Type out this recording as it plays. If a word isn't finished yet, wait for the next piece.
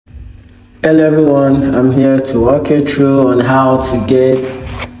Hello everyone, I'm here to walk you through on how to get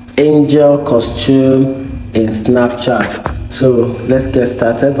angel costume in Snapchat. So let's get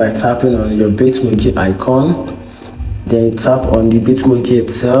started by tapping on your Bitmoji icon, then tap on the Bitmoji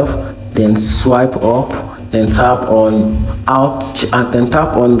itself, then swipe up, then tap on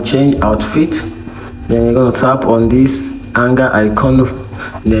change outfit. Then you're gonna tap on this anger icon,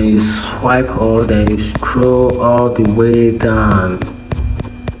 then you swipe up, then you scroll all the way down.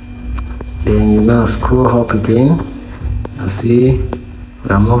 Then you're gonna scroll up again. You see we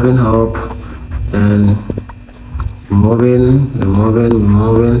are moving up and moving.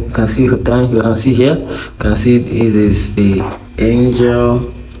 You can see here, you can see this is the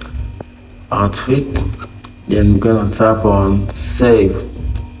angel outfit. Then we're gonna tap on save. You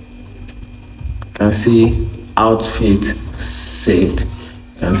can see outfit saved.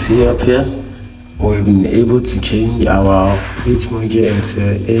 You can see up here we've been able to change our Bitmoji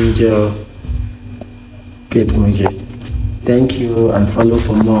into angel Bitmoji. Thank you and follow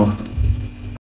for more.